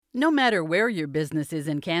No matter where your business is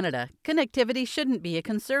in Canada, connectivity shouldn't be a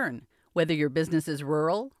concern. Whether your business is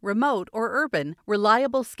rural, remote, or urban,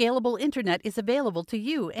 reliable, scalable internet is available to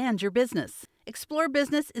you and your business. Explore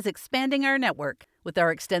Business is expanding our network. With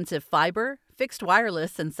our extensive fiber, fixed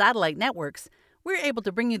wireless, and satellite networks, we're able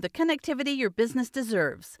to bring you the connectivity your business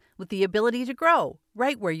deserves, with the ability to grow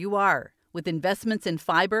right where you are. With investments in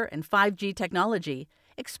fiber and 5G technology,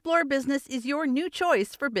 Explore Business is your new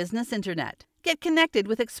choice for business internet. Get connected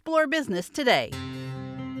with Explore Business today.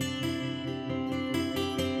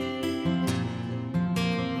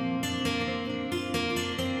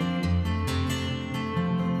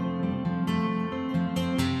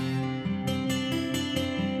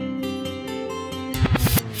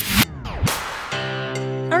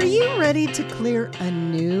 Are you ready to clear a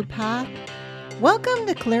new path? Welcome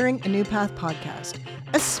to Clearing a New Path podcast,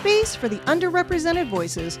 a space for the underrepresented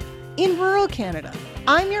voices in rural Canada.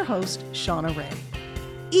 I'm your host, Shauna Ray.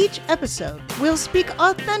 Each episode, we'll speak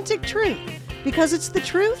authentic truth because it's the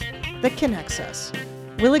truth that connects us.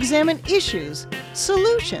 We'll examine issues,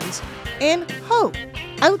 solutions, and hope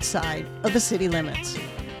outside of the city limits.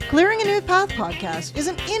 Clearing a New Path podcast is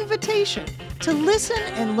an invitation to listen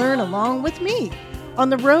and learn along with me on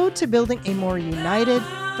the road to building a more united,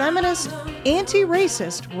 feminist,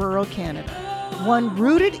 anti-racist rural Canada, one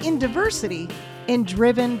rooted in diversity and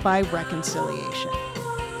driven by reconciliation.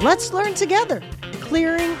 Let's learn together,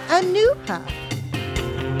 clearing a new path.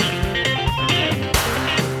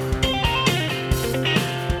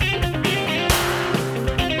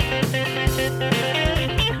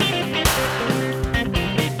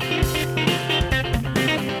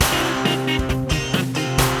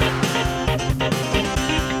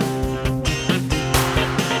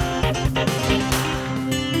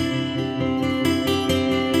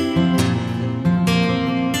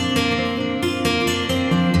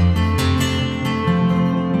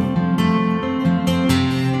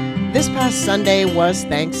 This past Sunday was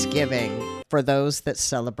Thanksgiving. For those that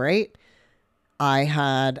celebrate, I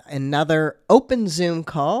had another open Zoom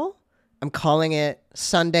call. I'm calling it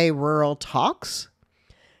Sunday Rural Talks.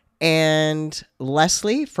 And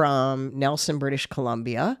Leslie from Nelson, British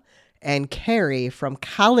Columbia, and Carrie from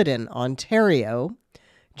Caledon, Ontario,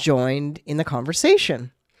 joined in the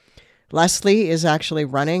conversation. Leslie is actually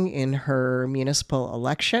running in her municipal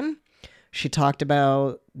election. She talked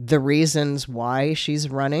about the reasons why she's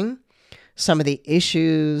running, some of the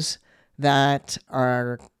issues that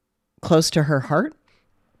are close to her heart.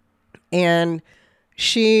 And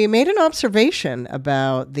she made an observation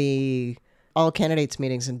about the all candidates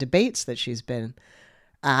meetings and debates that she's been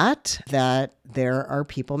at, that there are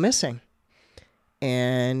people missing.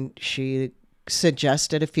 And she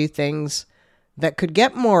suggested a few things that could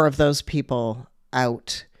get more of those people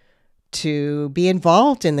out to be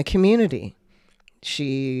involved in the community.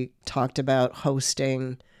 She talked about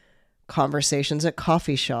hosting conversations at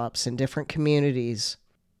coffee shops in different communities.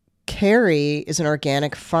 Carrie is an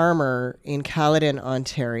organic farmer in Caledon,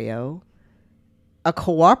 Ontario, a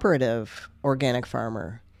cooperative organic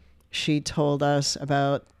farmer. She told us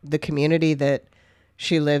about the community that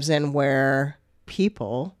she lives in where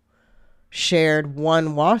people shared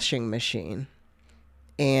one washing machine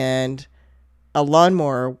and a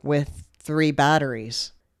lawnmower with 3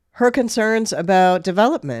 batteries. Her concerns about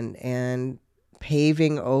development and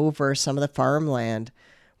paving over some of the farmland.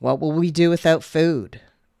 What will we do without food?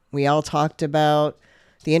 We all talked about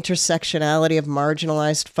the intersectionality of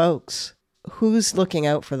marginalized folks. Who's looking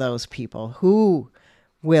out for those people? Who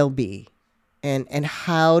will be? And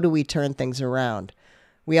how do we turn things around?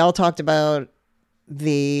 We all talked about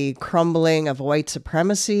the crumbling of white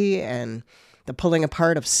supremacy and the pulling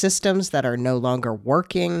apart of systems that are no longer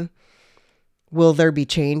working. Will there be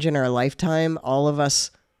change in our lifetime? All of us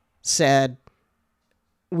said,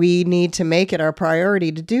 we need to make it our priority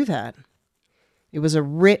to do that. It was a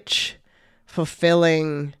rich,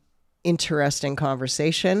 fulfilling, interesting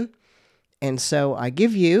conversation. And so I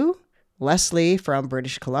give you Leslie from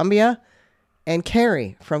British Columbia and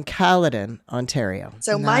Carrie from Caledon, Ontario.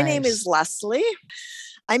 So My name is Leslie.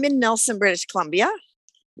 I'm in Nelson, British Columbia,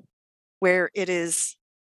 where it is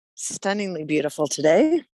stunningly beautiful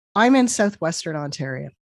today. I'm in southwestern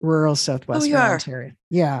Ontario, rural southwestern Ontario.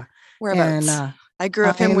 Yeah. Whereabouts? And I grew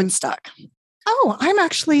up in Woodstock. Oh, I'm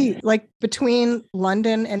actually like between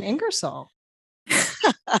London and Ingersoll.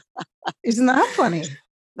 Isn't that funny?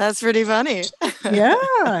 That's pretty funny.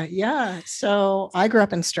 Yeah. So I grew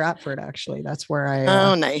up in Stratford, actually. That's where I...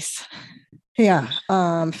 oh, nice. Yeah.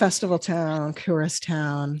 Festival town, tourist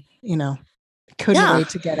town, couldn't wait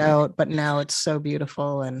to get out, but now it's so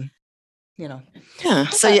beautiful. And Yeah.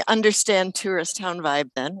 So you understand tourist town vibe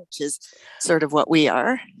then, which is sort of what we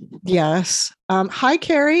are. Yes. Hi,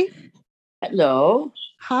 Carrie. Hello.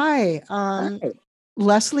 Hi. Hi.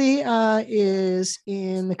 Leslie is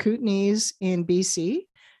in the Kootenays in BC,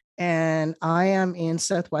 and I am in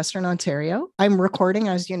southwestern Ontario. I'm recording,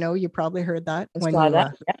 as you know. You probably heard that when saw you.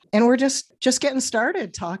 that. Yeah. And we're just getting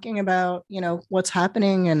started talking about what's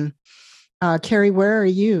happening. And Carrie, where are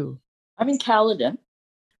you? I'm in Caledon.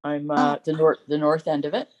 I'm the north end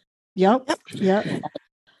of it. Yep.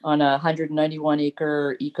 On a 191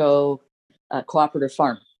 acre eco cooperative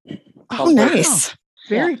farm. Oh, nice.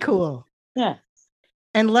 Very cool. Yeah.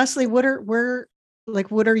 And Leslie, what are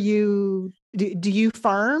you? Do you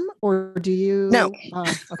farm or do you? No.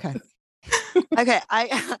 Okay. Okay.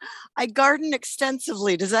 I garden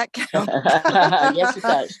extensively. Does that count? Yes, it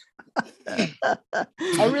does.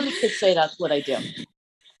 I really could say that's what I do.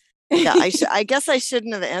 Yeah, I guess I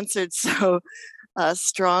shouldn't have answered so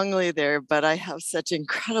strongly there, but I have such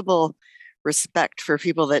incredible respect for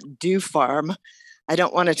people that do farm. I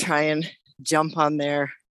don't want to try and jump on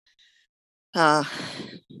their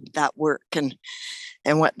that work and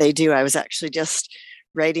what they do. I was actually just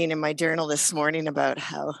writing in my journal this morning about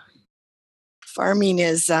how farming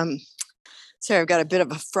is sorry, I've got a bit of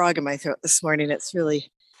a frog in my throat this morning. It's really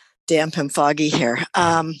damp and foggy here.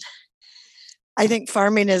 I think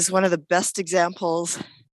farming is one of the best examples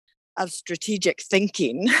of strategic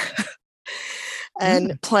thinking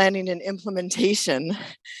and planning and implementation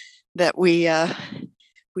that we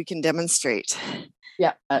can demonstrate.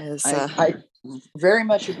 Yeah, I very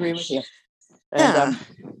much agree with you. And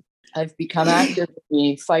I've become active in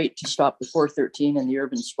the fight to stop the 413 and the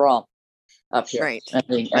urban sprawl up here. Right.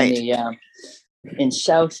 In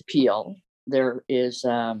South Peel, there is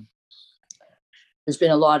there's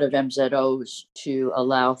been a lot of MZOs to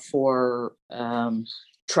allow for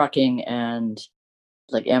trucking and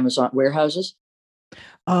like Amazon warehouses.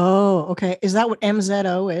 Oh, okay. Is that what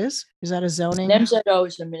MZO is? Is that a zoning? An MZO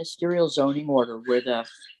is a ministerial zoning order where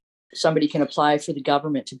somebody can apply for the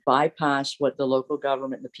government to bypass what the local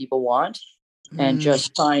government and the people want and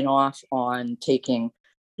just sign off on taking,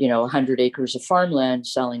 100 acres of farmland,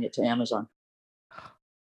 selling it to Amazon.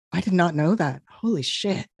 I did not know that. Holy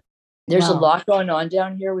shit. There's a lot going on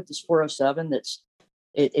down here with this 407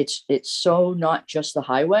 it's so not just the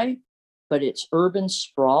highway, but it's urban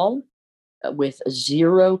sprawl with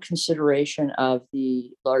zero consideration of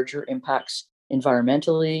the larger impacts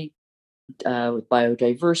environmentally, with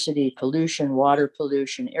biodiversity, pollution, water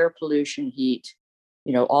pollution, air pollution, heat,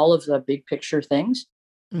 all of the big picture things.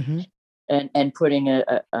 Mm-hmm. And putting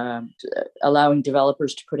allowing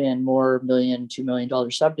developers to put in more $1 million, $2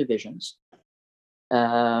 million subdivisions,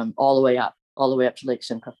 all the way up to Lake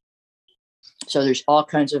Simcoe. So there's all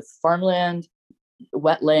kinds of farmland,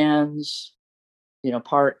 wetlands,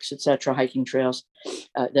 parks, etc., hiking trails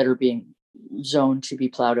that are being zoned to be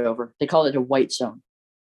plowed over. They call it a white zone.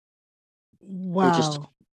 Wow.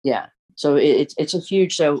 So it's a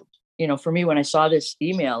huge. So for me, when I saw this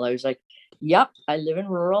email, I was like, yep, I live in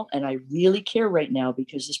rural and I really care right now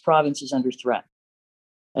because this province is under threat.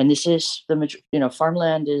 And this is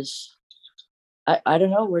farmland is, I don't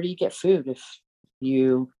know, where do you get food if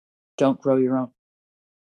you don't grow your own?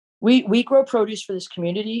 We grow produce for this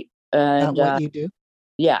community. And what you do?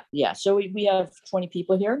 Yeah. So we have 20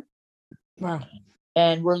 people here. Wow.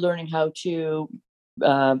 And we're learning how to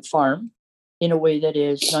farm in a way that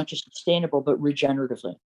is not just sustainable, but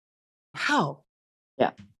regeneratively. How?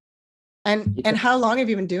 Yeah. And how long have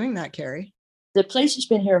you been doing that, Carrie? The place has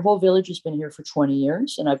been here, whole village has been here for 20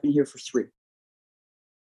 years, and I've been here for 3.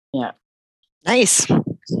 Yeah. Nice.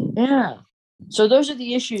 Yeah. So those are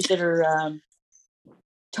the issues that are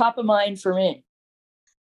top of mind for me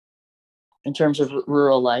in terms of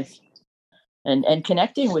rural life and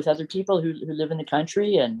connecting with other people who live in the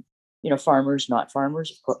country and, farmers, not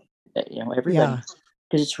farmers, of course, everybody,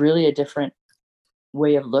 because it's really a different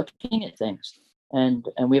way of looking at things. And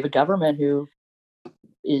we have a government who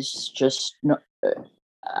is just not,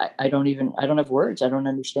 I don't have words. I don't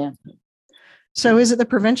understand. So is it the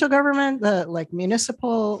provincial government, the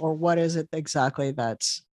municipal, or what is it exactly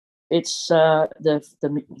that's? It's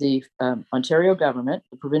the Ontario government,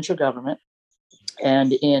 the provincial government,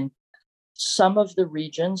 and in some of the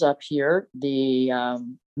regions up here, the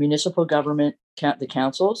municipal government, the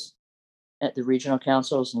councils, at the regional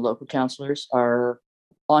councils and local councillors are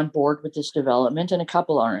on board with this development, and a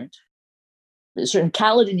couple aren't. Certain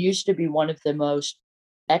Caledon used to be one of the most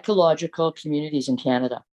ecological communities in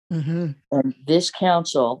Canada, and this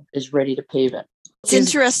council is ready to pave it. It's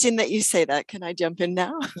interesting that you say that. Can I jump in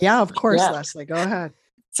now? Yeah, of course, Leslie. Go ahead.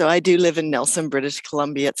 So I do live in Nelson, British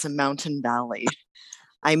Columbia. It's a mountain valley.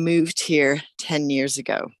 I moved here 10 years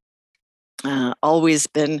ago. Always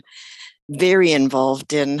been very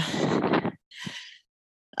involved in,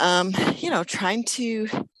 trying to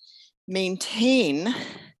maintain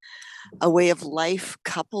a way of life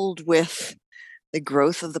coupled with the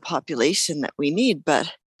growth of the population that we need,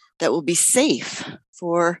 but that will be safe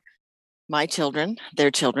for my children,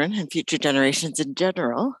 their children, and future generations in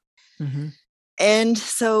general. Mm-hmm. And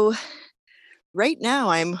so right now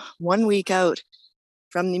I'm 1 week out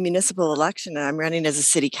from the municipal election and I'm running as a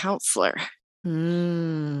city councillor. It's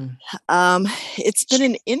been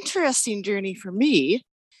an interesting journey for me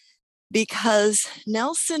because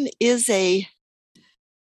Nelson is a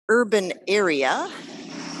urban area,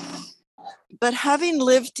 but having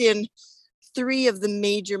lived in 3 of the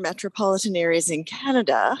major metropolitan areas in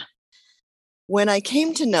Canada, when I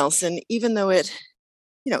came to Nelson, even though it's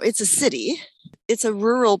a city, it's a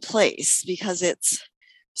rural place because it's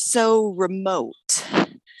so remote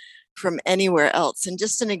from anywhere else. And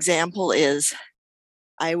just an example is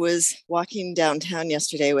I was walking downtown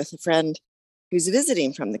yesterday with a friend who's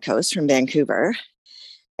visiting from the coast, from Vancouver,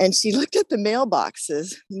 and she looked at the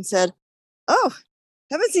mailboxes and said, "Oh,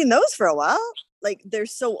 haven't seen those for a while." Like, they're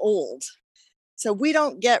so old. So we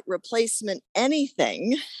don't get replacement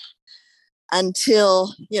anything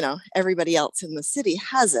until, everybody else in the city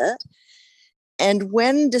has it. And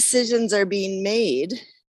when decisions are being made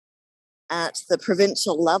at the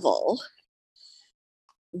provincial level,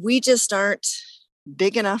 we just aren't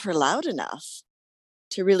big enough or loud enough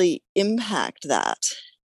to really impact that.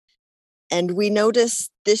 And we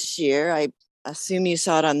noticed this year, I assume you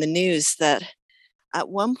saw it on the news, that at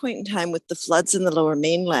one point in time with the floods in the Lower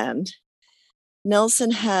Mainland,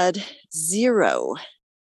 Nelson had 0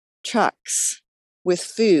 trucks with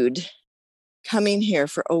food coming here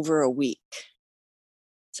for over a week.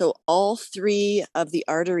 So all 3 of the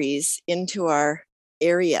arteries into our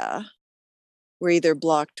area were either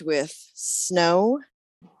blocked with snow,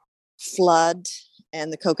 flood,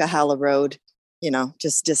 and the Coquihalla Road,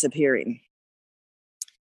 just disappearing.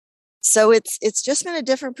 So it's just been a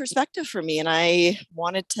different perspective for me. And I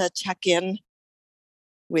wanted to check in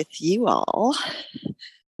with you all,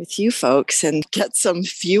 with you folks, and get some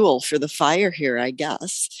fuel for the fire here, I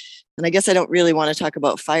guess. And I guess I don't really want to talk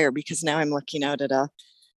about fire because now I'm looking out at a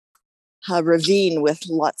ravine with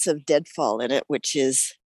lots of deadfall in it, which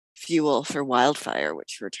is fuel for wildfire,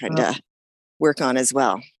 which we're trying to work on as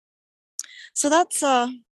well. So that's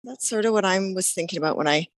sort of what I was thinking about when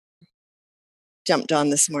I jumped on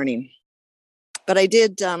this morning. But I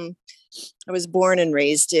did, I was born and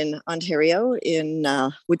raised in Ontario, in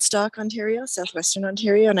Woodstock, Ontario, southwestern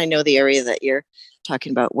Ontario. And I know the area that you're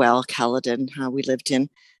talking about well, Caledon. We lived in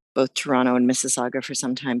both Toronto and Mississauga for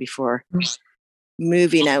some time before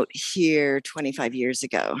moving out here 25 years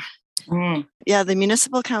ago. Yeah, the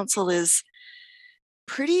municipal council is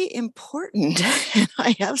pretty important. And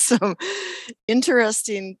I have some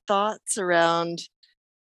interesting thoughts around,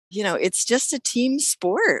 it's just a team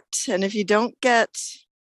sport. And if you don't get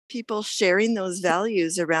people sharing those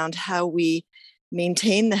values around how we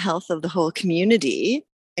maintain the health of the whole community,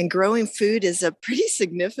 and growing food is a pretty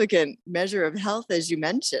significant measure of health, as you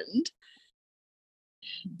mentioned,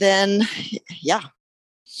 then yeah.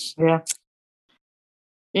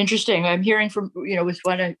 Interesting. I'm hearing from, with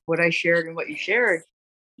what I shared and what you shared,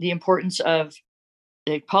 the importance of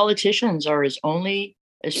the politicians are only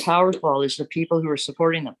as powerful as the people who are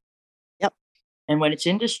supporting them. Yep. And when it's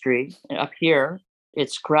industry up here,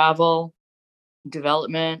 it's gravel,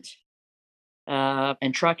 development,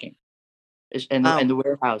 and trucking, and the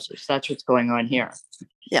warehouses. That's what's going on here.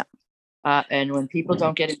 Yeah. And when people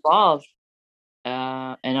don't get involved,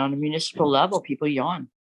 and on a municipal level, people yawn.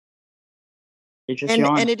 They just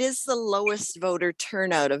yawn. And it is the lowest voter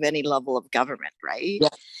turnout of any level of government, right?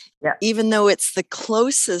 Yeah. Even though it's the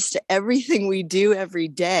closest to everything we do every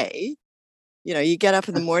day. You get up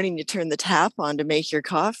in the morning, you turn the tap on to make your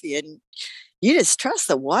coffee, and you just trust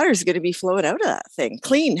the water is going to be flowing out of that thing.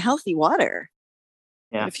 Clean, healthy water.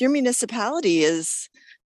 Yeah. But if your municipality is,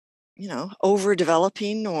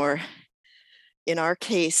 overdeveloping, or in our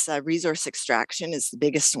case, resource extraction is the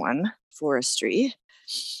biggest one, forestry,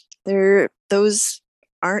 those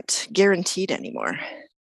aren't guaranteed anymore.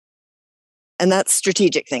 And that's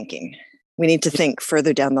strategic thinking. We need to think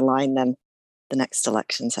further down the line than the next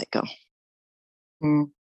election cycle.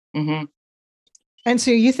 Mm-hmm. And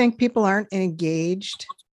so you think people aren't engaged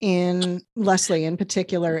in, Leslie, in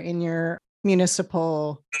particular, in your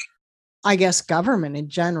municipal, I guess, government in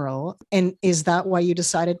general? And is that why you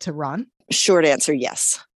decided to run? Short answer,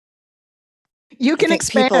 yes. You can think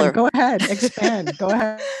people expand. are- Go ahead. Expand. Go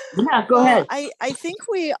ahead. Yeah, go Well, ahead. I think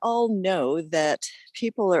we all know that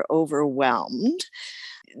people are overwhelmed.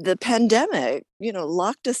 The pandemic,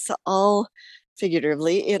 locked us all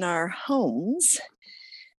figuratively in our homes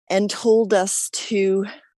and told us to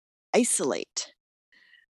isolate.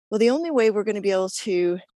 Well, the only way we're going to be able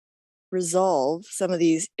to resolve some of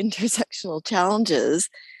these intersectional challenges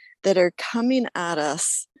that are coming at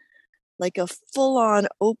us like a full-on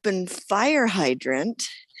open fire hydrant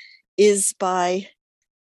is by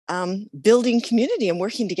building community and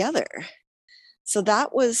working together. So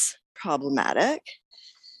that was problematic.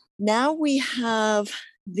 Now we have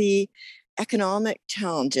the economic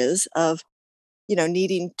challenges of,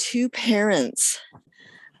 needing 2 parents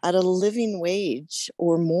at a living wage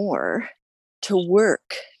or more to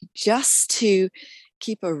work just to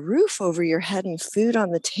keep a roof over your head and food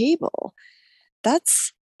on the table.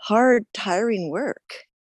 That's hard, tiring work.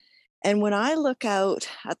 And when I look out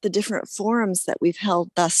at the different forums that we've held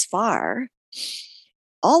thus far,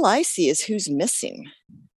 all I see is who's missing.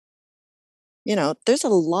 There's a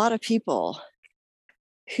lot of people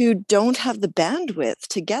who don't have the bandwidth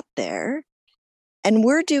to get there. And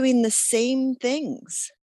we're doing the same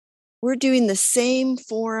things. We're doing the same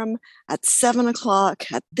forum at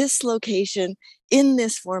 7:00 at this location in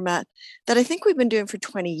this format that I think we've been doing for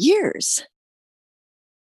 20 years.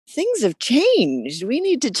 Things have changed. We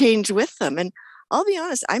need to change with them. And I'll be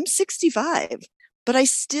honest, I'm 65, but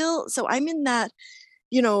so I'm in that,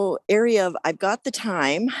 area of I've got the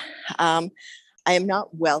time. I am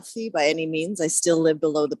not wealthy by any means. I still live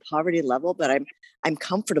below the poverty level, but I'm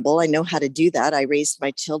comfortable. I know how to do that. I raised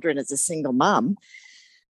my children as a single mom,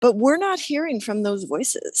 but we're not hearing from those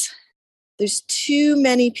voices. There's too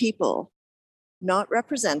many people not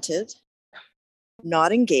represented,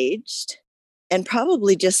 not engaged, and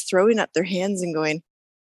probably just throwing up their hands and going,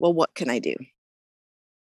 well, what can I do?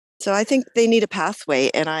 So I think they need a pathway,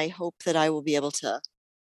 and I hope that I will be able to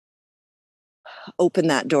open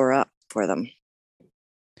that door up for them.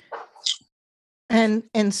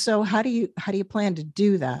 And so how do you plan to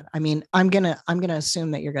do that? I mean, I'm gonna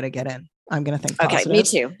assume that you're gonna get in. I'm gonna think positive. Okay, me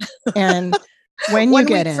too. And when you 1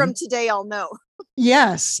 get week in from today, I'll know.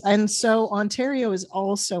 Yes. And so Ontario is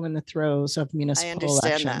also in the throes of municipal understand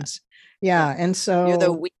that. elections. Yeah. And so You're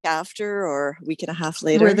the week after or a week and a half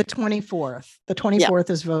later? we're the 24th. The 24th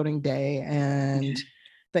is voting day, and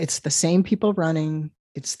it's the same people running.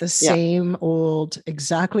 It's the same old,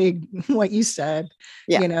 exactly what you said,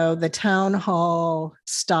 the town hall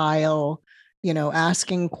style,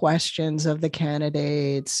 asking questions of the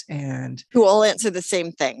candidates, and who all answer the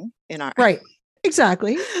same thing in our right.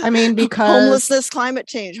 Exactly. I mean, because homelessness, climate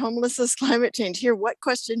change. Here, what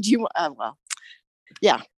question do you want?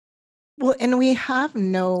 Well, and we have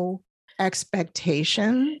no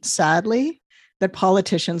expectation, sadly, that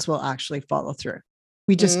politicians will actually follow through.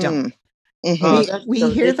 We just don't. Mm-hmm. We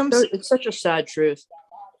hear them. It's such a sad truth.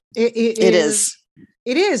 It is.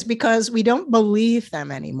 It is, because we don't believe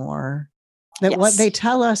them anymore. That what they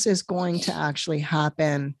tell us is going to actually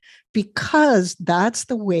happen, because that's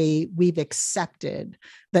the way we've accepted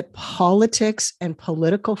that politics and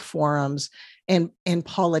political forums and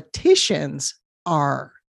politicians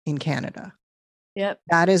are in Canada. Yep.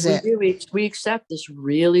 That is it. We accept this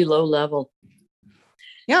really low level.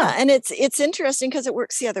 Yeah. And it's interesting because it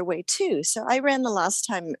works the other way too. So I ran the last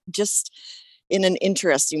time just in an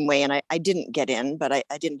interesting way, and I didn't get in, but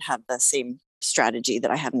I didn't have the same strategy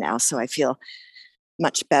that I have now. So I feel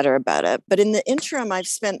much better about it. But in the interim, I've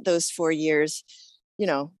spent those 4 years,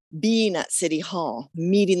 being at City Hall,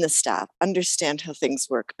 meeting the staff, understand how things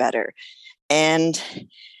work better. And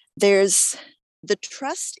there's the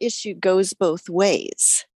trust issue goes both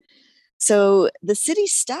ways. So the city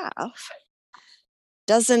staff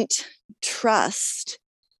doesn't trust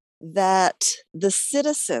that the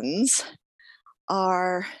citizens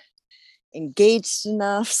are engaged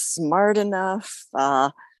enough, smart enough,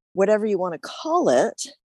 whatever you want to call it,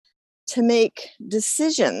 to make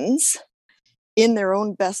decisions in their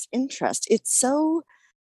own best interest. It's so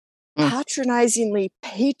patronizingly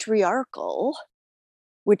patriarchal,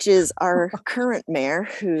 which is our current mayor,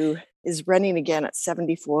 who is running again at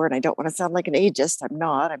 74. And I don't want to sound like an ageist. I'm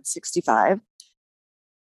not. I'm 65.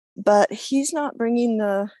 But he's not bringing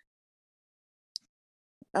the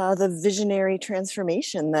visionary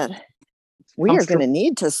transformation that we are going to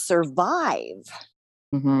need to survive.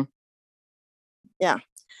 Mm-hmm. Yeah.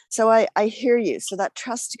 So I hear you. So that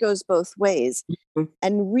trust goes both ways. Mm-hmm.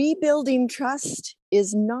 And rebuilding trust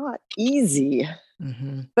is not easy,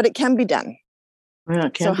 but it can be done. Yeah,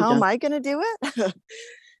 so how am I going to do it?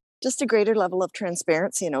 Just a greater level of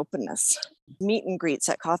transparency and openness. Meet and greets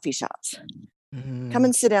at coffee shops. Come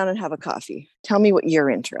and sit down and have a coffee. Tell me what you're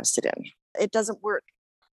interested in. It doesn't work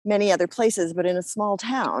many other places, but in a small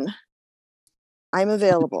town, I'm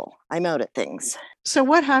available. I'm out at things. So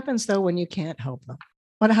what happens though when you can't help them?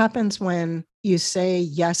 What happens when you say,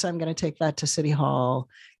 yes, I'm going to take that to City Hall.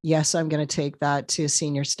 Yes, I'm going to take that to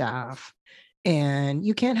senior staff, and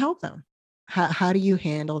you can't help them? How do you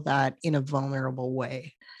handle that in a vulnerable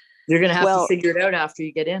way? You're going to have to figure it out after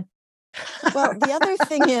you get in. Well, the other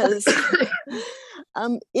thing is,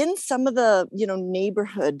 in some of the,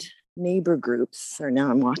 neighbor groups, or now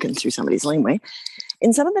I'm walking through somebody's laneway,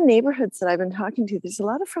 in some of the neighborhoods that I've been talking to, there's a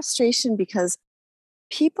lot of frustration because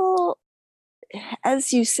people,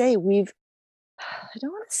 as you say, I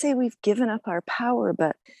don't want to say we've given up our power,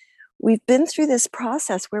 but we've been through this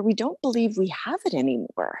process where we don't believe we have it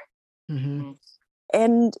anymore. Mm-hmm.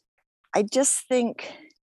 And I just think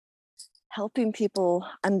helping people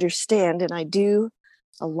understand, and I do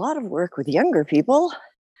a lot of work with younger people,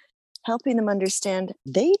 helping them understand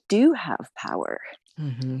they do have power.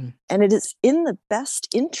 Mm-hmm. And it is in the best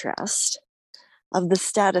interest of the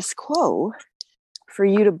status quo for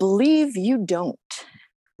you to believe you don't.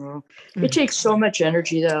 Well, it takes so much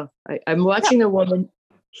energy, though. I'm watching a woman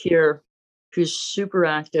here who's super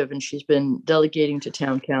active, and she's been delegating to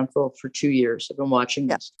town council for 2 years. I've been watching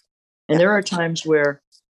this. And there are times where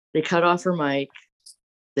they cut off her mic,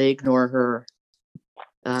 they ignore her.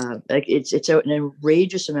 It's an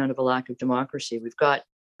outrageous amount of a lack of democracy. We've got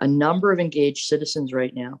a number of engaged citizens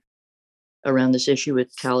right now around this issue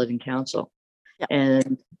with Caledon Council,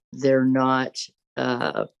 and they're not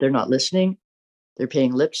listening. They're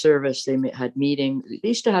paying lip service. They had meetings. They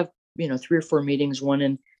used to have 3 or 4 meetings. One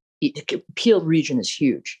in Peel region is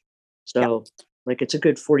huge, so it's a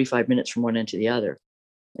good 45 minutes from one end to the other,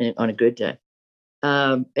 on a good day.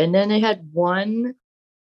 And then they had one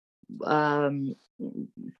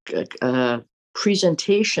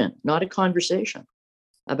presentation, not a conversation,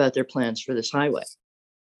 about their plans for this highway.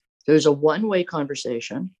 There was a one-way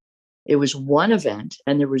conversation. It was one event,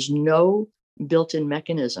 and there was no built-in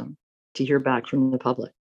mechanism to hear back from the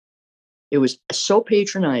public. It was so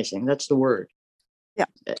patronizing. That's the word. Yeah.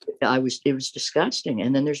 It was disgusting.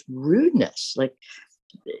 And then there's rudeness.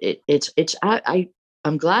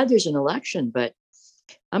 I'm glad there's an election, but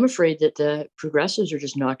I'm afraid that the progressives are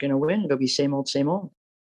just not going to win. It'll be same old, same old.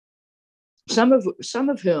 Some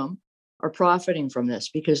of whom are profiting from this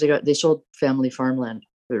because they sold family farmland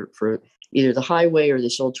for either the highway, or they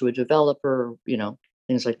sold to a developer,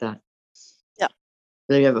 things like that. Yeah.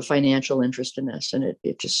 They have a financial interest in this, and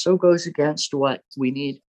it just so goes against what we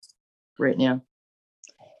need right now.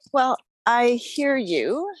 Well, I hear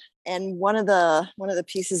you. And one of the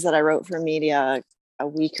pieces that I wrote for media a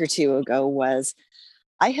week or 2 ago was,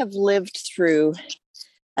 I have lived through,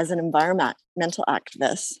 as an environmental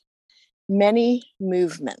activist, many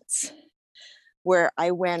movements where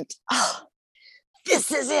I went, oh,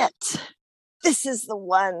 this is it. This is the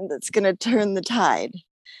one that's going to turn the tide.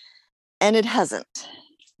 And it hasn't.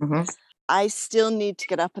 Mm-hmm. I still need to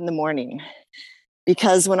get up in the morning,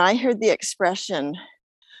 because when I heard the expression,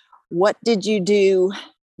 what did you do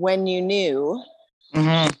when you knew?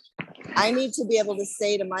 Mm-hmm. I need to be able to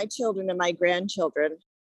say to my children and my grandchildren,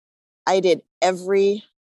 I did every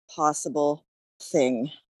possible thing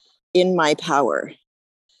in my power,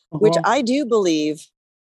 which I do believe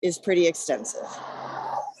is pretty extensive.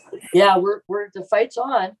 Yeah, we're the fight's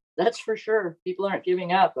on. That's for sure. People aren't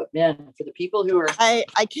giving up, but man, for the people who are, I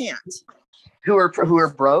can't, who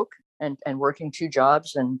are broke and working 2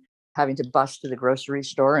 jobs and having to bust to the grocery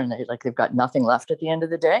store, and they've got nothing left at the end of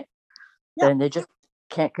the day, then they just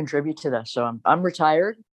can't contribute to this. So I'm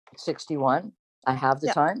retired at 61. I have the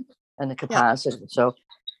time and the capacity. So,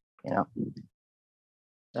 no,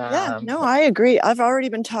 I agree. I've already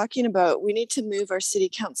been talking about, we need to move our city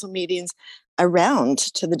council meetings around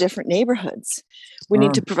to the different neighborhoods. We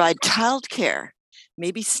need to provide childcare,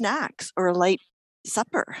 maybe snacks or a light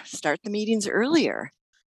supper, start the meetings earlier.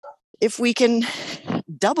 If we can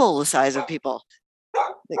double the size of people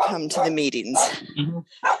that come to the meetings.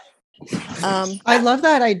 I love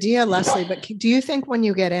that idea, Leslie, but do you think when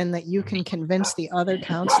you get in that you can convince the other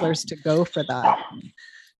councillors to go for that?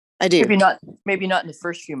 I do. Maybe not in the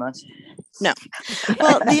first few months. No.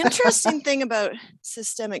 Well, the interesting thing about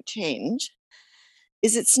systemic change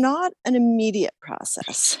is it's not an immediate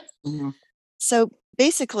process. Mm-hmm. So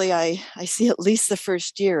basically, I see at least the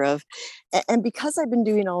first year of, and because I've been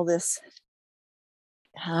doing all this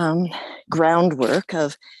groundwork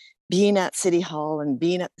of being at City Hall and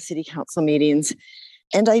being at the city council meetings,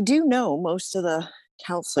 and I do know most of the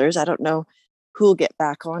councillors. I don't know who will get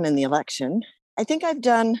back on in the election. I think I've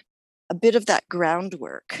done a bit of that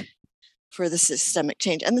groundwork for the systemic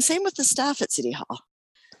change. And the same with the staff at City Hall.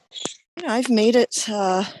 I've made it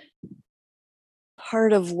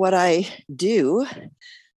part of what I do,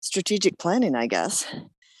 strategic planning, I guess,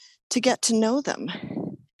 to get to know them.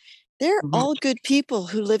 They're all good people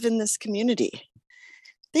who live in this community.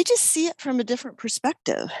 They just see it from a different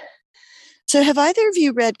perspective. So have either of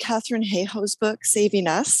you read Katharine Hayhoe's book, Saving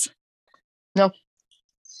Us?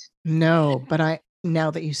 No, but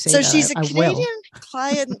now that you say so that, she's a I Canadian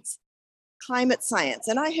will. climate science,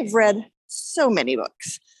 and I have read so many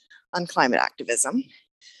books on climate activism.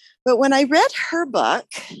 But when I read her book,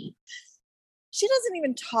 she doesn't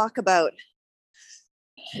even talk about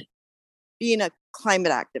being a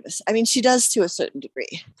climate activist. I mean, she does to a certain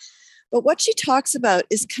degree. But what she talks about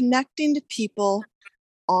is connecting to people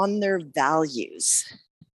on their values.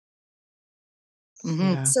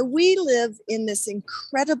 Yeah. So we live in this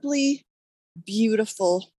incredibly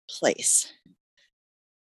beautiful place.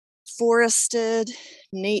 Forested,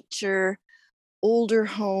 nature, older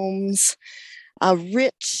homes,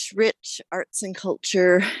 rich arts and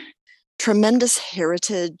culture, tremendous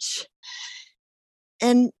heritage.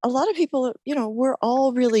 And a lot of people, we're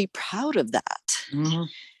all really proud of that. And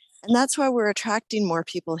that's why we're attracting more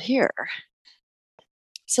people here.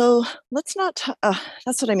 So let's not,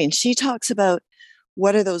 that's what I mean. She talks about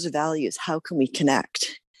what are those values? How can we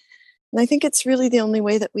connect? And I think it's really the only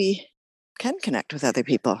way that we can connect with other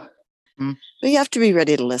people. But you have to be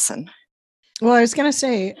ready to listen. Well, I was going to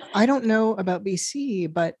say, I don't know about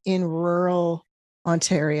BC, but in rural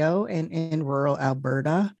Ontario and in rural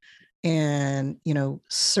Alberta and,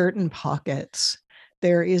 certain pockets,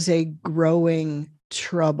 there is a growing,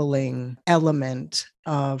 troubling element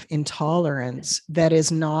of intolerance that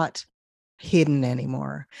is not hidden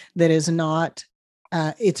anymore, that is not,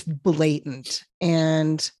 it's blatant.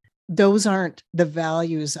 And those aren't the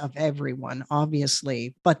values of everyone,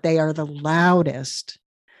 obviously, but they are the loudest.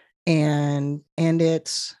 And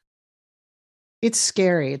it's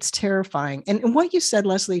scary. It's terrifying. And what you said,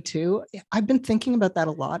 Leslie, too, I've been thinking about that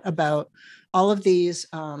a lot, about all of these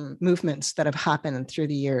movements that have happened through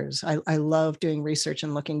the years. I love doing research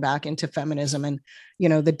and looking back into feminism and,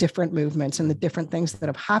 the different movements and the different things that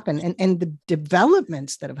have happened and the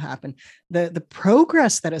developments that have happened, the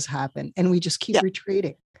progress that has happened. And we just keep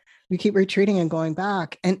retreating. We keep retreating and going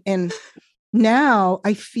back. And now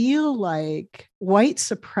I feel like white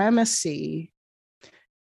supremacy,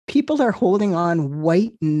 people are holding on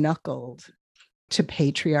white knuckled to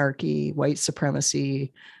patriarchy, white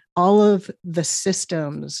supremacy, all of the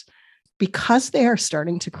systems, because they are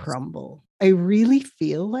starting to crumble. I really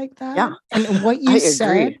feel like that. Yeah. And what you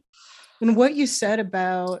said, and what you said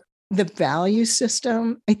about the value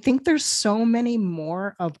system, I think there's so many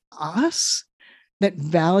more of us that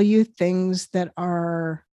value things that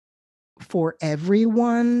are for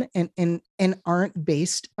everyone and aren't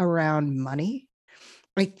based around money.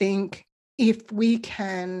 I think if we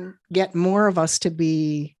can get more of us to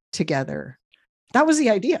be together, that was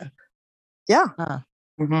the idea. Yeah.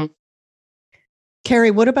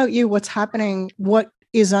 Carrie, what about you? What's happening? What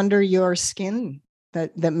is under your skin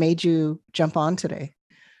that made you jump on today?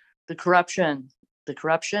 The corruption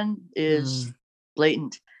is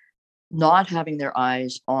blatant. Not having their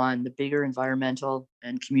eyes on the bigger environmental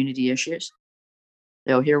and community issues.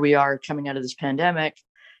 Here we are coming out of this pandemic,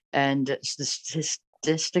 and the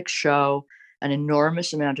statistics show an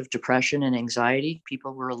enormous amount of depression and anxiety.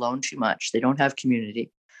 People were alone too much. They don't have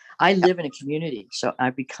community. I live in a community, so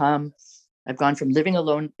I've gone from living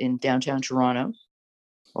alone in downtown Toronto,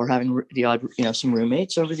 or having the odd, some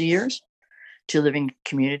roommates over the years, to living in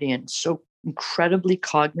community, and so incredibly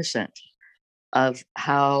cognizant of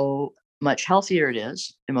how much healthier it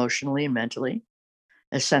is emotionally and mentally,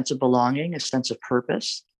 a sense of belonging, a sense of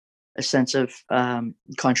purpose, a sense of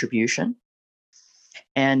contribution.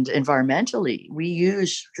 And environmentally, we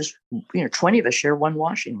use just, 20 of us share one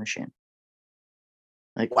washing machine.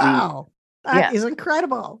 Wow. That is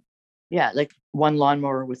incredible. Yeah. Like one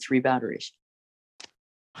lawnmower with 3 batteries.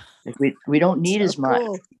 Like we don't need as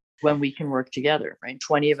much when we can work together, right?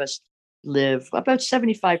 20 of us live, about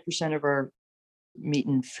 75% of our meat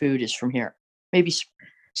and food is from here, maybe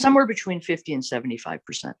somewhere between 50 and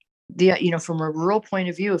 75%. From a rural point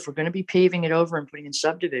of view, if we're going to be paving it over and putting in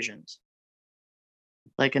subdivisions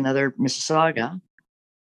like another Mississauga,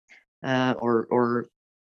 or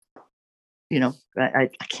I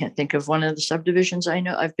can't think of one of the subdivisions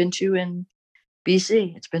I've been to in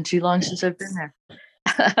BC. It's been too long since I've been there.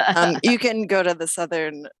 You can go to the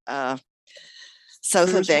southern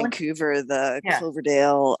south of Vancouver, the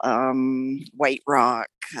Cloverdale, White Rock,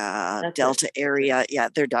 Delta area. Yeah,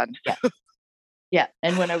 they're done. Yeah.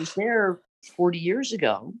 And when I was there 40 years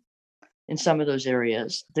ago, in some of those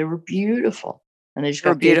areas. They were beautiful. And they just They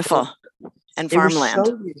were got beautiful. And They were farmland.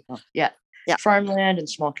 so beautiful. Yeah. Yeah. Farmland and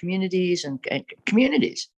small communities and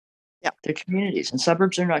communities. Yeah. They're communities, and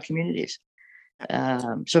suburbs are not communities.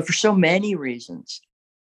 So for so many reasons,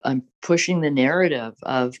 I'm pushing the narrative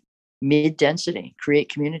of mid-density, create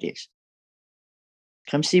communities.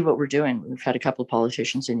 Come see what we're doing. We've had a couple of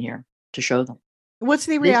politicians in here to show them. What's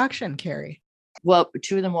the reaction, Carrie? Well,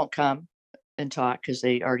 two of them won't come and talk because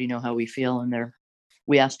they already know how we feel, and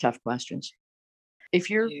we ask tough questions. If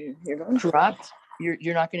you're corrupt,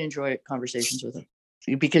 you're not going to enjoy conversations with them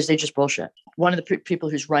because they just bullshit. One of the people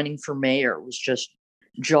who's running for mayor was just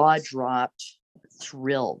jaw dropped,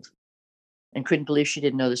 thrilled, and couldn't believe she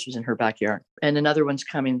didn't know this was in her backyard. And another one's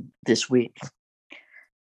coming this week.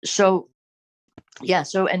 So, yeah.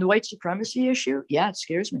 So, and the white supremacy issue, yeah, it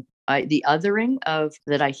scares me. The othering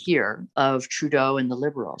that I hear of Trudeau and the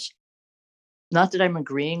Liberals. Not that I'm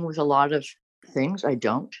agreeing with a lot of things. I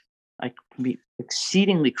don't. I can be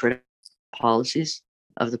exceedingly critical of policies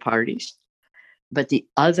of the parties, but the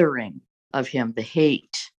othering of him, the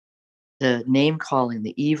hate, the name calling,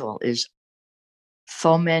 the evil is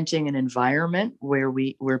fomenting an environment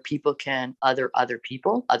where people can other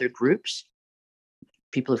people, other groups,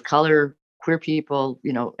 people of color, queer people,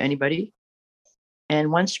 anybody.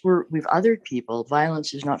 And once we've othered people,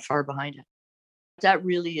 violence is not far behind it. That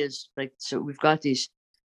really is so we've got these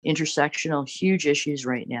intersectional huge issues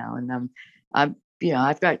right now. And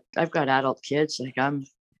I've got adult kids.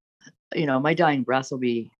 My dying breath will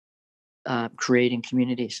be creating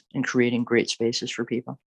communities and creating great spaces for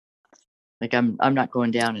people. I'm not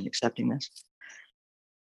going down and accepting this.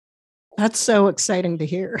 That's so exciting to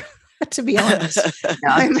hear, to be honest.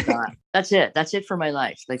 No, that's it. That's it for my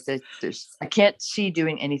life. I can't see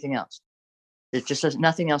doing anything else. It just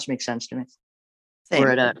nothing else makes sense to me. Same.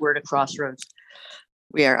 We're at a crossroads.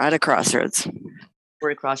 We are at a crossroads.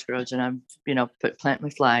 We're at a crossroads, and I'm, plant my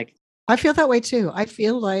flag. I feel that way too. I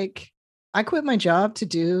feel like I quit my job to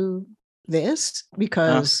do this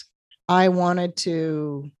because I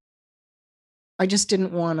just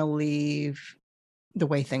didn't want to leave the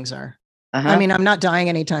way things are. I mean, I'm not dying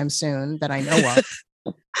anytime soon that I know of.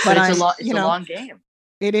 but it's a long game.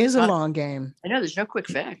 It is a long game. I know there's no quick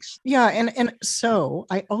fix. Yeah. And so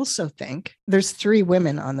I also think there's 3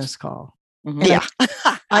 women on this call. Mm-hmm. Yeah.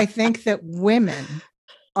 I think that women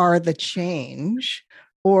are the change,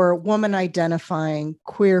 or woman identifying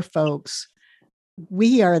queer folks.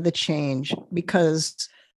 We are the change because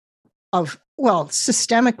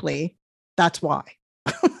systemically, that's why.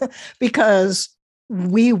 Because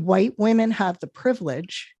we white women have the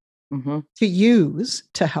privilege to use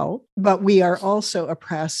to help, but we are also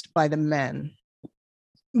oppressed by the men.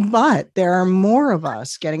 But there are more of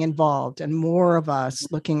us getting involved and more of us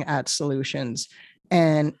looking at solutions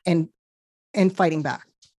and fighting back,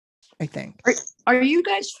 I think. Are you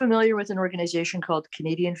guys familiar with an organization called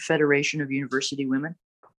Canadian Federation of University Women?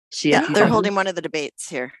 Yeah, they're holding one of the debates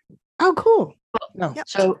here. Oh, cool. No. Yep.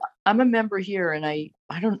 So I'm a member here, and I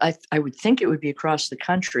would think it would be across the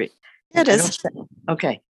country. It is.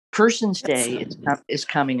 Okay. Persons Day is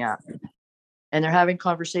coming up, and they're having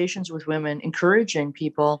conversations with women, encouraging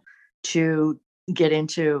people to get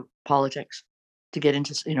into politics, to get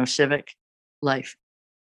into civic life,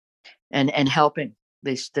 and helping.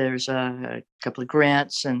 There's a couple of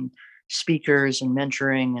grants and speakers and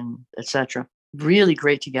mentoring and etc. Really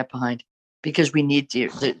great to get behind, because we need to,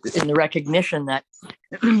 in the recognition that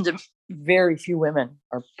very few women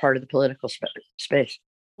are part of the political space.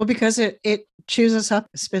 Well, because it chews us up,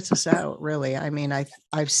 spits us out, really. I mean,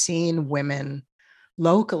 I've seen women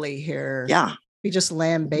locally here be just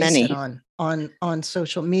lambasted on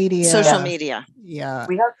social media. Yeah.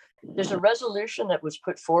 There's a resolution that was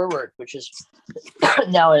put forward, which is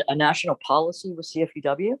now a national policy with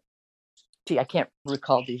CFUW. I can't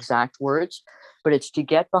recall the exact words, but it's to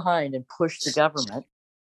get behind and push the government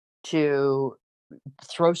to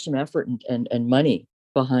throw some effort and money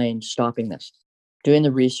behind stopping this, doing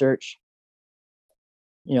the research,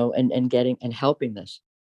 and getting and helping this.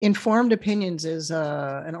 Informed Opinions is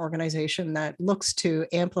an organization that looks to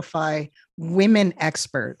amplify women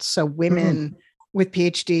experts. So women with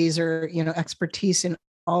PhDs or, expertise in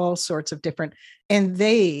all sorts of different, and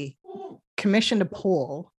they commissioned a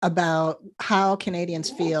poll about how Canadians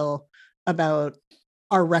feel about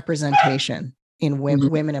our representation in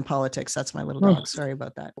women in politics. That's my little dog. Sorry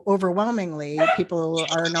about that. Overwhelmingly, people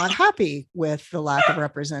are not happy with the lack of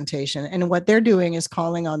representation. And what they're doing is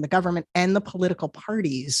calling on the government and the political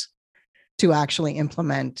parties to actually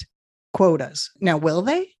implement quotas. Now, will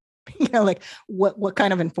they? What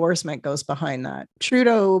kind of enforcement goes behind that?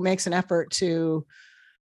 Trudeau makes an effort to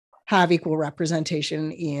have equal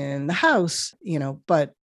representation in the House,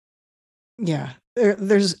 but yeah,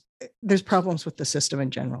 there's problems with the system in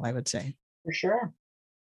general, I would say. For sure.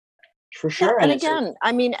 Yeah, and again,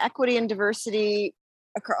 I mean, equity and diversity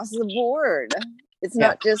across the board. It's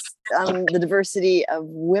not just the diversity of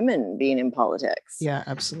women being in politics. Yeah,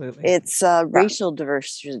 absolutely. It's racial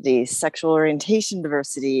diversity, sexual orientation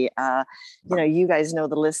diversity. You guys know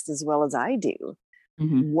the list as well as I do.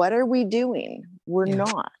 Mm-hmm. What are we doing? We're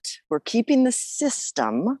not. We're keeping the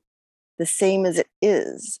system the same as it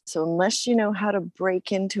is. So unless you know how to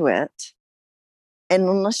break into it, and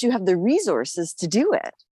unless you have the resources to do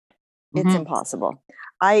it, it's impossible.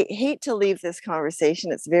 I hate to leave this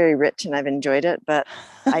conversation. It's very rich and I've enjoyed it, but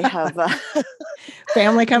I have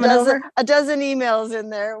family coming over. A dozen emails in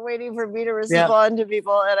there waiting for me to respond to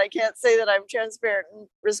people. And I can't say that I'm transparent and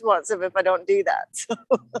responsive if I don't do that. So.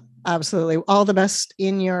 Absolutely. All the best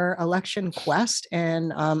in your election quest,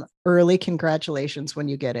 and early congratulations when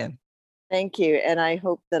you get in. Thank you. And I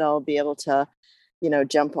hope that I'll be able to,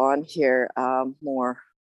 jump on here more.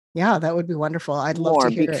 Yeah, that would be wonderful. I'd love to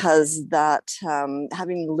hear because that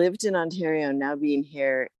having lived in Ontario, now being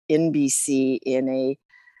here in BC in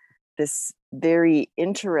this very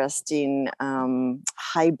interesting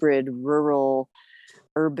hybrid rural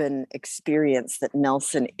urban experience that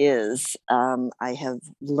Nelson is, I have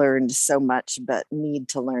learned so much, but need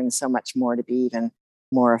to learn so much more to be even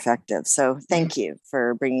more effective. So thank you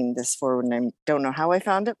for bringing this forward. And I don't know how I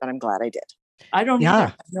found it, but I'm glad I did. I don't either. I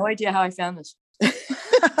have no idea how I found this.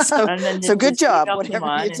 so good job,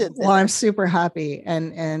 whatever you did. Well, I'm super happy,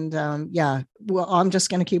 and well, I'm just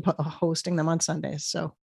going to keep hosting them on Sundays.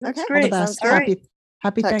 So okay, great. All the best.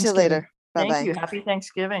 Happy Talk Thanksgiving. To you later. Bye-bye. Thank you. Happy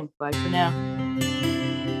Thanksgiving. Bye for now.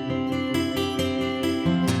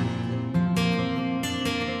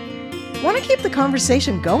 Want to keep the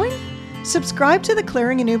conversation going? Subscribe to the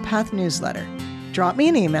Clearing a New Path newsletter. Drop me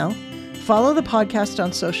an email. Follow the podcast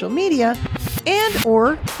on social media,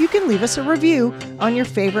 or you can leave us a review on your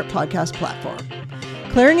favorite podcast platform.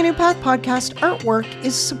 Clearing a New Path podcast artwork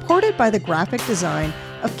is supported by the graphic design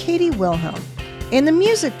of Katie Wilhelm, and the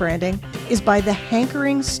music branding is by the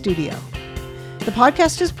Hankering Studio. The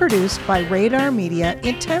podcast is produced by Radar Media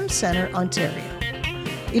in Thames Centre, Ontario.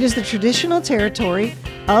 It is the traditional territory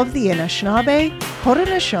of the Anishinaabe,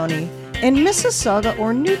 Haudenosaunee, and Mississauga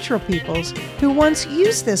or Neutral peoples who once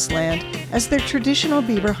used this land as their traditional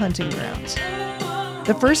beaver hunting grounds.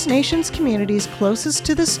 The First Nations communities closest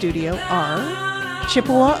to the studio are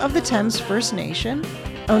Chippewa of the Thames First Nation,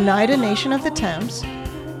 Oneida Nation of the Thames,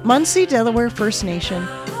 Munsee Delaware First Nation,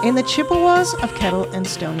 and the Chippewas of Kettle and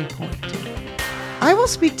Stony Point. I will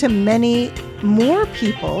speak to many more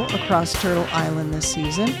people across Turtle Island this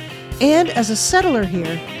season, and as a settler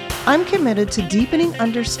here, I'm committed to deepening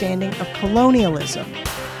understanding of colonialism,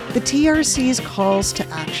 the TRC's calls to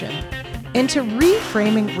action, and to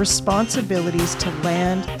reframing responsibilities to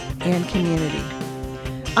land and community.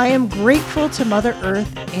 I am grateful to Mother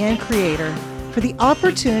Earth and Creator for the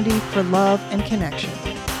opportunity for love and connection,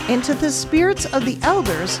 and to the spirits of the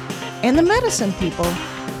elders and the medicine people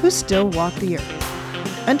who still walk the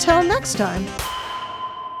earth. Until next time,